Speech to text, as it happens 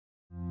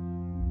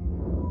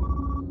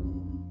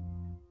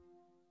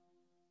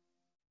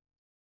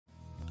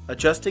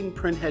Adjusting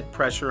printhead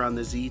pressure on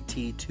the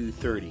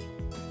ZT230.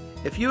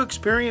 If you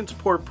experience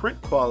poor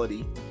print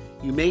quality,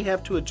 you may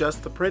have to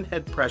adjust the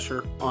printhead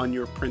pressure on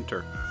your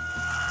printer.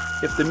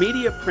 If the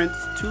media prints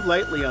too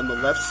lightly on the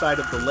left side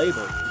of the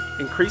label,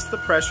 increase the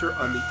pressure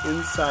on the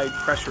inside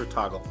pressure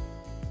toggle.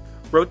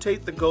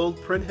 Rotate the gold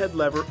printhead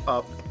lever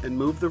up and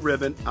move the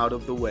ribbon out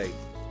of the way.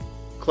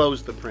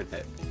 Close the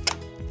printhead.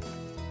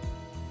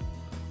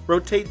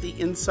 Rotate the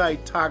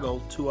inside toggle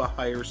to a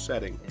higher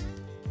setting.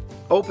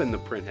 Open the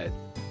printhead.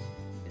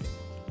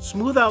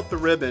 Smooth out the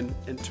ribbon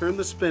and turn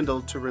the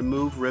spindle to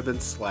remove ribbon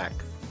slack.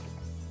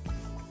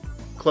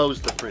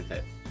 Close the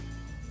printhead.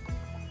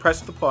 Press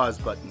the pause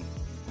button.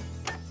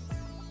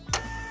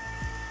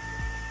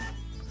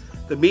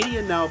 The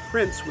media now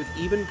prints with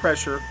even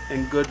pressure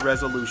and good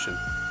resolution.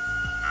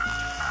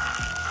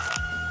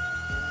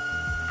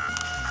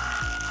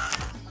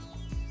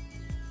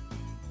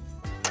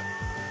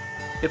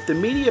 If the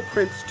media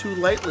prints too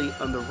lightly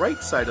on the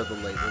right side of the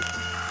label,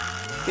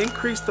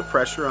 increase the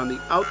pressure on the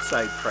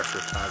outside pressure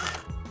toggle.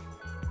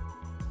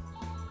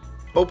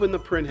 Open the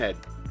printhead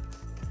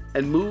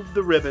and move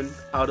the ribbon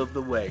out of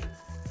the way.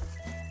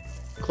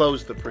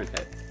 Close the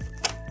printhead.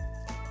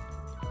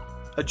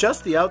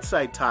 Adjust the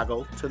outside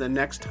toggle to the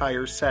next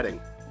higher setting.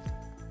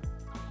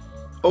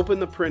 Open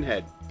the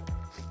printhead.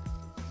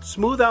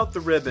 Smooth out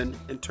the ribbon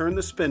and turn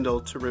the spindle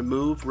to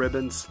remove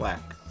ribbon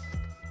slack.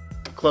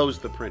 Close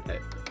the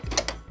printhead.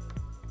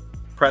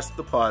 Press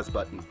the pause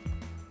button.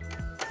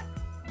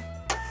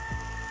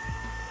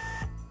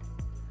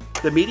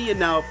 The media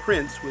now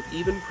prints with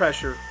even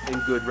pressure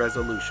and good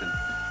resolution.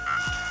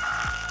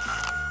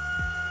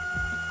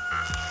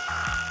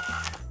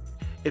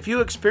 If you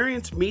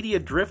experience media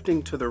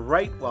drifting to the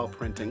right while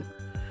printing,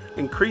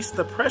 increase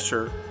the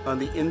pressure on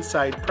the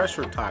inside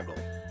pressure toggle.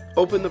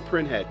 Open the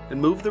printhead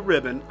and move the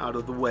ribbon out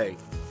of the way.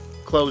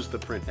 Close the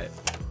printhead.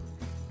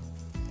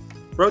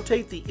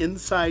 Rotate the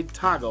inside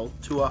toggle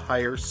to a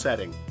higher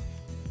setting.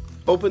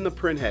 Open the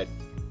printhead.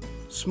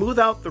 Smooth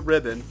out the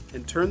ribbon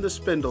and turn the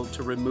spindle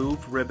to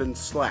remove ribbon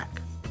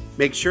slack.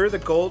 Make sure the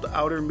gold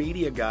outer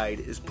media guide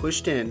is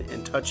pushed in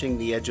and touching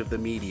the edge of the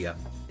media.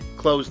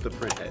 Close the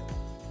printhead.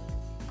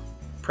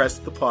 Press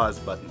the pause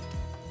button.